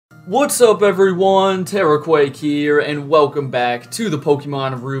What's up everyone, Terraquake here, and welcome back to the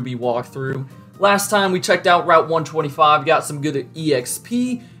Pokemon Ruby walkthrough. Last time we checked out Route 125, got some good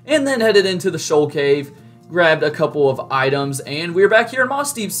EXP, and then headed into the Shoal Cave, grabbed a couple of items, and we're back here in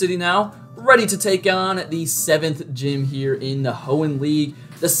Mossdeep City now, ready to take on the 7th gym here in the Hoenn League,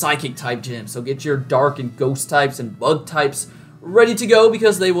 the Psychic type gym. So get your Dark and Ghost types and Bug types ready to go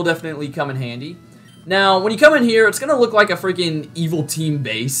because they will definitely come in handy. Now, when you come in here, it's going to look like a freaking evil team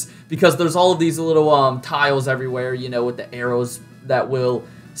base because there's all of these little tiles everywhere, you know, with the arrows that will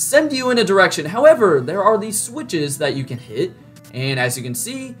send you in a direction. However, there are these switches that you can hit, and as you can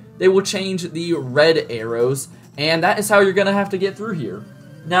see, they will change the red arrows, and that is how you're going to have to get through here.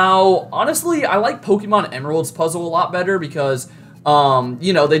 Now, honestly, I like Pokemon Emerald's puzzle a lot better because,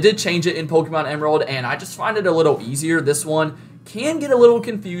 you know, they did change it in Pokemon Emerald, and I just find it a little easier. This one can get a little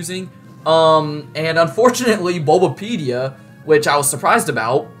confusing. And unfortunately, Bulbapedia, which I was surprised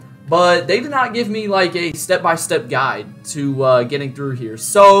about, but they did not give me like a step-by-step guide to getting through here.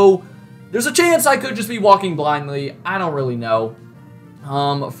 So there's a chance I could just be walking blindly. I don't really know.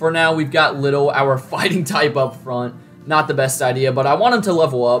 For now, we've got Little, our fighting type up front. Not the best idea, but I want him to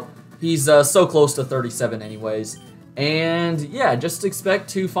level up. He's so close to 37 anyways. And yeah, just expect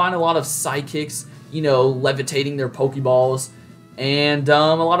to find a lot of Psychics, you know, levitating their Pokeballs. And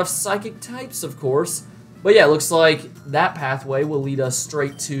a lot of Psychic types, of course. But yeah, it looks like that pathway will lead us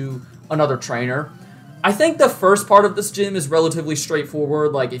straight to another trainer. I think the first part of this gym is relatively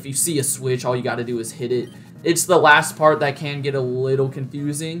straightforward. Like, if you see a switch, all you got to do is hit it. It's the last part that can get a little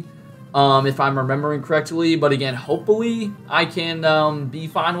confusing, if I'm remembering correctly. But again, hopefully I can be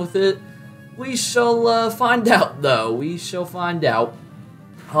fine with it. We shall find out, though. We shall find out.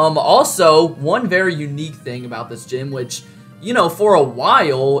 Also, one very unique thing about this gym, which, you know, for a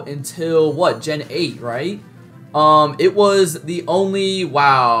while, until, what, Gen 8, right? It was the only,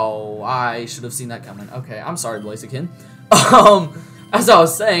 wow, I should have seen that coming. Okay, I'm sorry, Blaziken. As I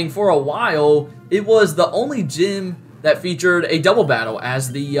was saying, for a while, it was the only gym that featured a double battle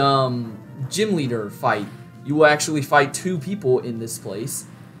as the, gym leader fight. You will actually fight 2 people in this place.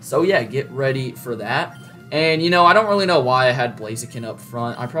 So yeah, get ready for that. And, you know, I don't really know why I had Blaziken up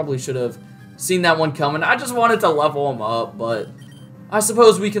front. I probably should have seen that one coming. I just wanted to level him up, but I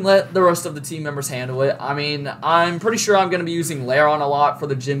suppose we can let the rest of the team members handle it. I mean, I'm pretty sure I'm going to be using Lairon a lot for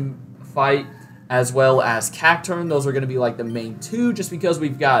the gym fight, as well as Cacturne. Those are going to be like the main 2, just because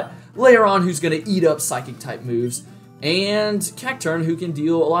we've got Lairon, who's going to eat up Psychic type moves, and Cacturne, who can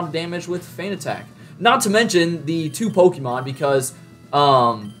deal a lot of damage with Feint Attack. Not to mention the 2 Pokemon, because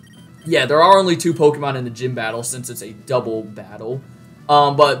yeah, there are only 2 Pokemon in the gym battle since it's a double battle.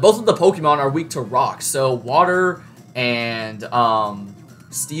 But both of the Pokemon are weak to rock, so water and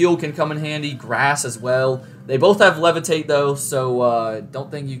steel can come in handy, grass as well. They both have levitate though, so don't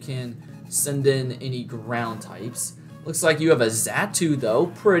think you can send in any ground types. Looks like you have a Xatu though,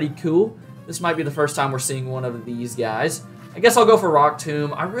 pretty cool. This might be the first time we're seeing one of these guys. I guess I'll go for Rock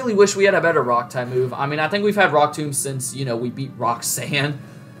Tomb. I really wish we had a better Rock type move. I mean, I think we've had Rock Tomb since, you know, we beat Roxanne.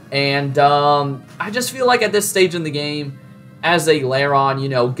 And I just feel like at this stage in the game, as a Lairon, you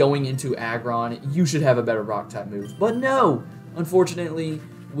know, going into Aggron, you should have a better Rock-type move. But no, unfortunately,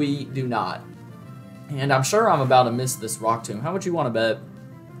 we do not. And I'm sure I'm about to miss this Rock Tomb. How much you want to bet?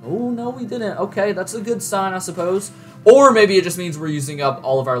 Oh, no, we didn't. Okay, that's a good sign, I suppose. Or maybe it just means we're using up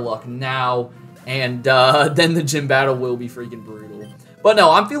all of our luck now, and then the gym battle will be freaking brutal. But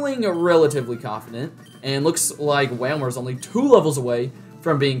no, I'm feeling relatively confident, and looks like Wailmer's only 2 levels away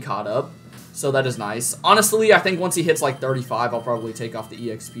from being caught up. So that is nice. Honestly, I think once he hits like 35, I'll probably take off the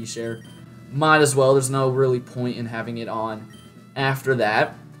EXP share. Might as well. There's no really point in having it on after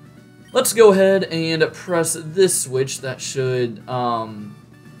that. Let's go ahead and press this switch that should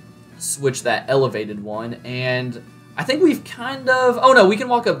switch that elevated one. And I think we've kind of... Oh, no, we can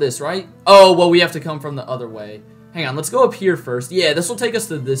walk up this, right? Oh, well, we have to come from the other way. Hang on, let's go up here first. Yeah, this will take us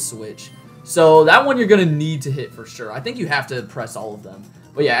to this switch. So that one you're going to need to hit for sure. I think you have to press all of them.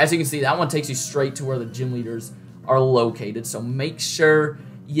 But yeah, as you can see, that one takes you straight to where the gym leaders are located. So make sure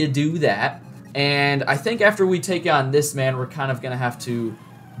you do that. And I think after we take on this man, we're kind of going to have to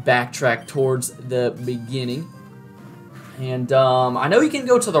backtrack towards the beginning. And I know you can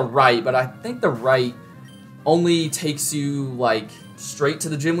go to the right, but I think the right only takes you like straight to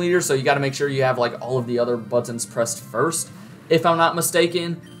the gym leader. So you got to make sure you have like all of the other buttons pressed first, if I'm not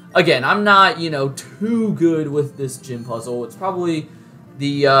mistaken. Again, I'm not, you know, too good with this gym puzzle. It's probably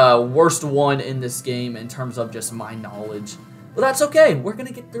the worst one in this game in terms of just my knowledge. But that's okay. We're going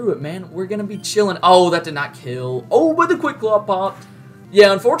to get through it, man. We're going to be chilling. Oh, that did not kill. Oh, but the Quick Claw popped.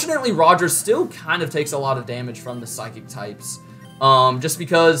 Yeah, unfortunately, Roger still kind of takes a lot of damage from the Psychic types. just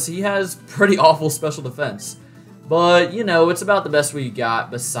because he has pretty awful special defense. But, you know, it's about the best we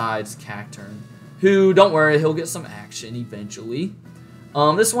got besides Cacturn, who, don't worry, he'll get some action eventually.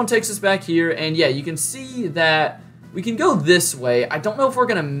 This one takes us back here, and yeah, you can see that we can go this way. I don't know if we're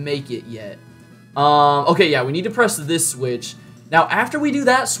going to make it yet. Okay, yeah, we need to press this switch. Now, after we do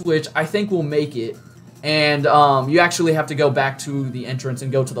that switch, I think we'll make it, and you actually have to go back to the entrance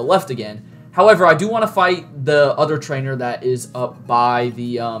and go to the left again. However, I do want to fight the other trainer that is up by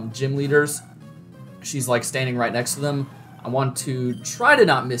the gym leaders. She's like standing right next to them. I want to try to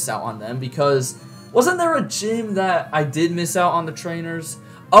not miss out on them because wasn't there a gym that I did miss out on the trainers?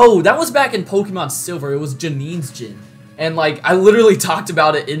 Oh, that was back in Pokemon Silver. It was Janine's gym. And like I literally talked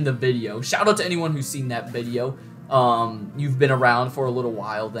about it in the video. Shout out to anyone who's seen that video. You've been around for a little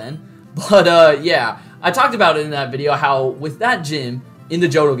while then. But yeah, I talked about it in that video how with that gym in the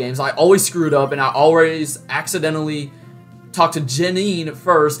Johto games, I always screwed up and I always accidentally talk to Janine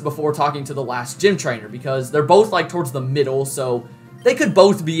first before talking to the last gym trainer because they're both like towards the middle, so they could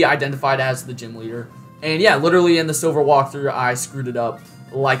both be identified as the gym leader. And yeah, literally in the Silver walkthrough, I screwed it up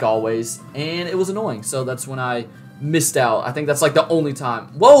like always, and it was annoying. So that's when I missed out. I think that's like the only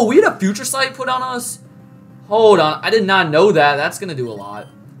time. Whoa, we had a Future Sight put on us? Hold on, I did not know that. That's gonna do a lot.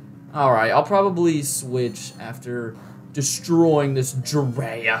 Alright, I'll probably switch after destroying this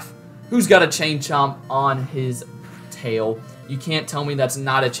giraffe who's got a Chain Chomp on his tail. You can't tell me that's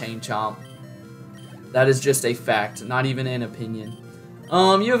not a Chain Chomp. That is just a fact, not even an opinion.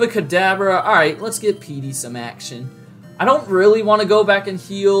 You have a Kadabra. Alright, let's get Petey some action. I don't really want to go back and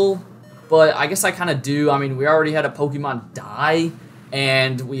heal, but I guess I kind of do. I mean, we already had a Pokemon die,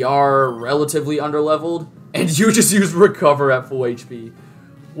 and we are relatively underleveled, and you just used Recover at full HP.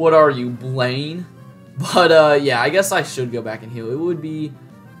 What are you, Blaine? But, yeah, I guess I should go back and heal. It would be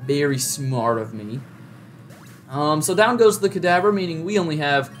very smart of me. So down goes the Kadabra, meaning we only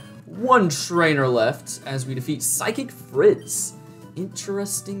have one trainer left as we defeat Psychic Fritz.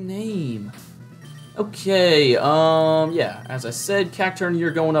 Interesting name. Okay, yeah, as I said, Cacturn,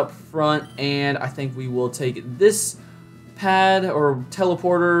 you're going up front, and I think we will take this pad or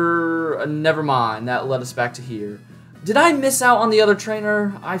teleporter. Never mind, that led us back to here. Did I miss out on the other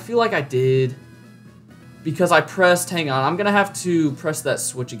trainer? I feel like I did. Because I pressed, hang on, I'm gonna have to press that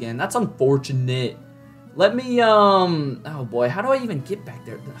switch again. That's unfortunate. Let me, oh boy, how do I even get back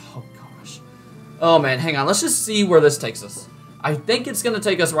there? Oh gosh. Oh man, hang on, let's just see where this takes us. I think it's gonna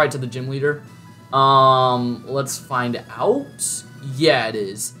take us right to the gym leader. Let's find out. Yeah, it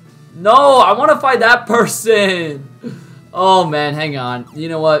is. No, I wanna fight that person. Oh man, hang on. You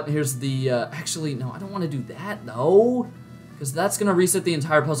know what, here's the, actually, no, I don't wanna do that though. Because that's gonna reset the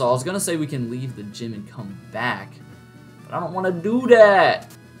entire puzzle. I was gonna say we can leave the gym and come back. But I don't wanna do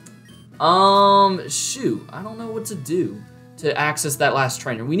that. Shoot, I don't know what to do to access that last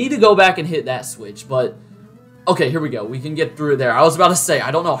trainer. We need to go back and hit that switch, but okay, here we go. We can get through there. I was about to say, I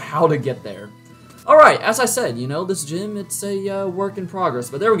don't know how to get there. Alright, as I said, you know, this gym, it's a work in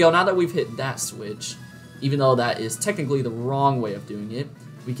progress, but there we go. Now that we've hit that switch, even though that is technically the wrong way of doing it,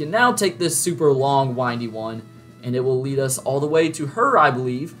 we can now take this super long, windy one, and it will lead us all the way to her, I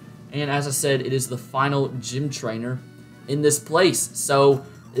believe, and as I said, it is the final gym trainer in this place. So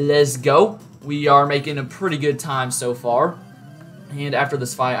let's go. We are making a pretty good time so far. And after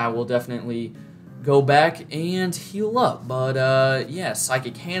this fight, I will definitely go back and heal up. But, yeah,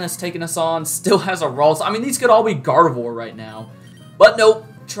 Psychic Hannah's taking us on. Still has a Ralts. I mean, these could all be Gardevoir right now. But nope,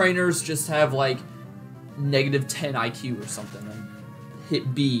 trainers just have, like, -10 IQ or something and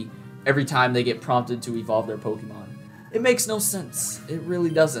hit B every time they get prompted to evolve their Pokemon. It makes no sense. It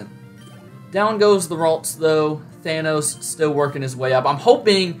really doesn't. Down goes the Ralts, though. Thanos still working his way up. I'm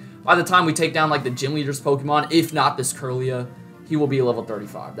hoping by the time we take down like the gym leader's Pokemon, if not this Kirlia, he will be level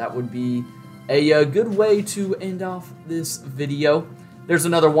 35. That would be a good way to end off this video. There's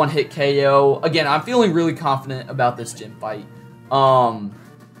another one-hit KO. Again, I'm feeling really confident about this gym fight.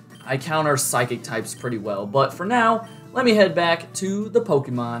 I counter Psychic types pretty well, but for now, let me head back to the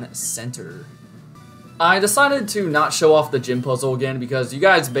Pokemon Center. I decided to not show off the gym puzzle again because you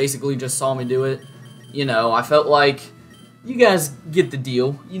guys basically just saw me do it. You know, I felt like you guys get the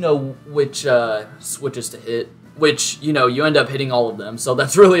deal. You know which switches to hit, which, you know, you end up hitting all of them, so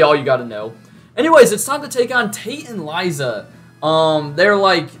that's really all you gotta know. Anyways, it's time to take on Tate and Liza. They're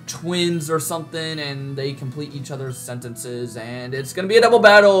like twins or something, and they complete each other's sentences, and it's gonna be a double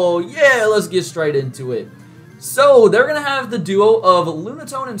battle. Yeah, let's get straight into it. So, they're going to have the duo of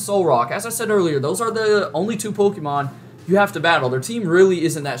Lunatone and Solrock. As I said earlier, those are the only two Pokemon you have to battle. Their team really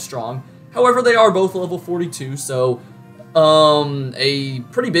isn't that strong. However, they are both level 42, so a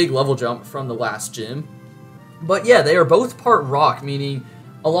pretty big level jump from the last gym. But yeah, they are both part rock, meaning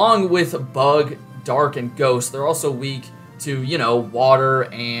along with Bug, Dark, and Ghost, they're also weak to, you know, water,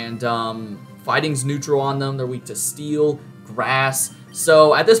 and fighting's neutral on them. They're weak to steel, grass.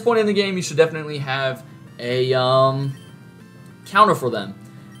 So at this point in the game, you should definitely have a counter for them.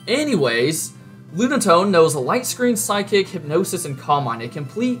 Anyways, Lunatone knows Light Screen, Psychic, Hypnosis, and Calm Mind, a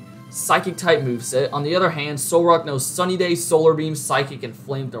complete Psychic-type moveset. On the other hand, Solrock knows Sunny Day, Solar Beam, Psychic, and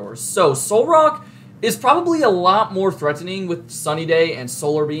Flamethrower. So, Solrock is probably a lot more threatening with Sunny Day and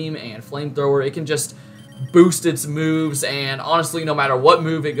Solar Beam and Flamethrower. It can just boost its moves, and honestly, no matter what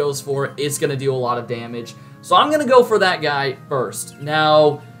move it goes for, it's going to deal a lot of damage. So I'm going to go for that guy first.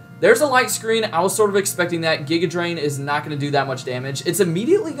 Now, there's a Light Screen. I was sort of expecting that. Giga Drain is not going to do that much damage. It's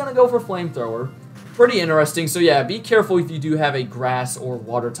immediately going to go for Flamethrower. Pretty interesting. So yeah, be careful if you do have a Grass or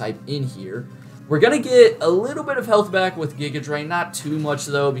Water type in here. We're going to get a little bit of health back with Giga Drain. Not too much,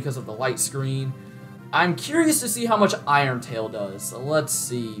 though, because of the Light Screen. I'm curious to see how much Iron Tail does. Let's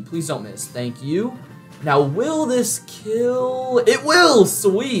see. Please don't miss. Thank you. Now, will this kill? It will!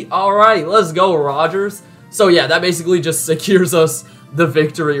 Sweet! Alright, let's go, Rogers. So yeah, that basically just secures us the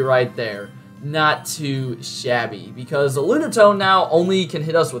victory right there. Not too shabby, because Lunatone now only can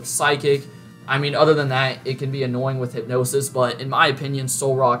hit us with Psychic. I mean, other than that, it can be annoying with Hypnosis, but in my opinion,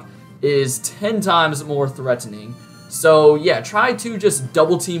 Solrock is 10 times more threatening. So yeah, try to just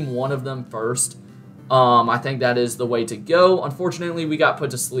double team one of them first. I think that is the way to go. Unfortunately, we got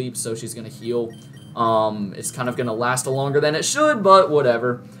put to sleep, so she's going to heal. It's kind of going to last longer than it should, but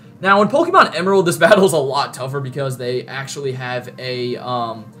whatever. Now, in Pokemon Emerald, this battle is a lot tougher because they actually have a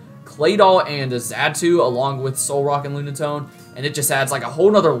Claydol and a Xatu along with Solrock and Lunatone, and it just adds like a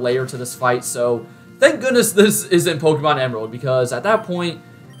whole nother layer to this fight. So thank goodness this isn't Pokemon Emerald, because at that point,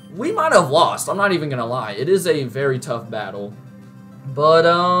 we might have lost. I'm not even going to lie. It is a very tough battle. But,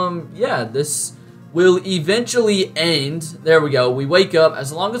 yeah, this will eventually end. There we go. We wake up.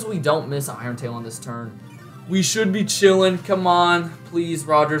 As long as we don't miss Iron Tail on this turn, we should be chilling. Come on. Please,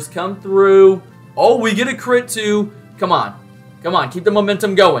 Rogers, come through. Oh, we get a crit too. Come on. Come on. Keep the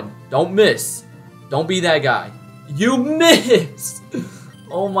momentum going. Don't miss. Don't be that guy. You missed.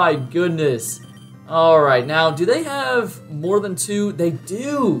 Oh, my goodness. All right. Now, do they have more than 2? They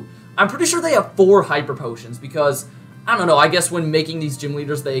do. I'm pretty sure they have 4 Hyper Potions because, I don't know, I guess when making these gym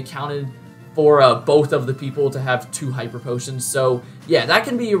leaders, they accounted for both of the people to have 2 Hyper Potions. So, yeah, that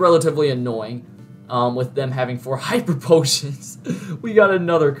can be relatively annoying with them having 4 Hyper Potions. We got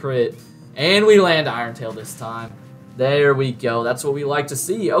another crit. And we land Iron Tail this time. There we go. That's what we like to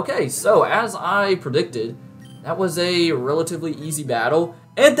see. Okay, so as I predicted, that was a relatively easy battle.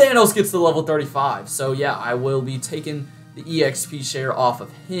 And Thanos gets to level 35. So, yeah, I will be taking the EXP share off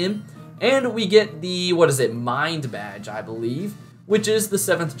of him. And we get the, what is it, Mind Badge, I believe, which is the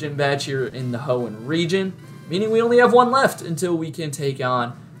 7th gym badge here in the Hoenn region, meaning we only have 1 left until we can take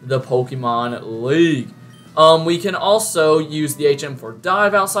on the Pokemon League. We can also use the HM for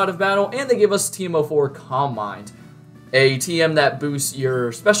Dive outside of battle, and they give us TMO for Calm Mind, a TM that boosts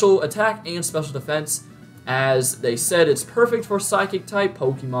your special attack and special defense. As they said, it's perfect for Psychic-type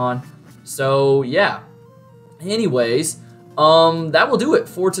Pokemon. So, yeah. Anyways, that will do it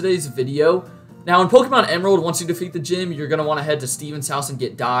for today's video. Now, in Pokemon Emerald, once you defeat the gym, you're going to want to head to Steven's house and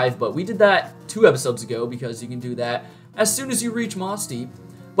get Dive, but we did that 2 episodes ago because you can do that as soon as you reach Moss Deep.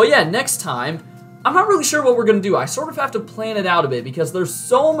 But yeah, next time, I'm not really sure what we're going to do. I sort of have to plan it out a bit because there's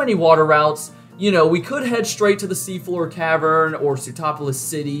so many water routes. You know, we could head straight to the Seafloor Cavern or Sootopolis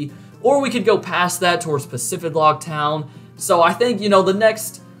City, or we could go past that towards Pacific Log Town. So I think, you know, the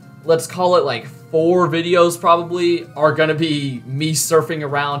next, let's call it like 4 videos probably, are going to be me surfing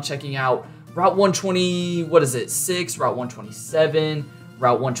around, checking out Route 120, what is it, 6, Route 127,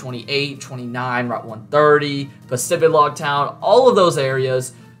 Route 128, 29, Route 130, Pacific Log Town, all of those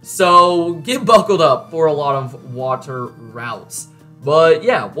areas. So get buckled up for a lot of water routes. But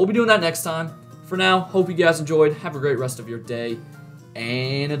yeah, we'll be doing that next time. For now, hope you guys enjoyed. Have a great rest of your day.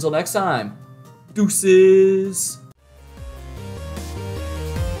 And until next time, deuces.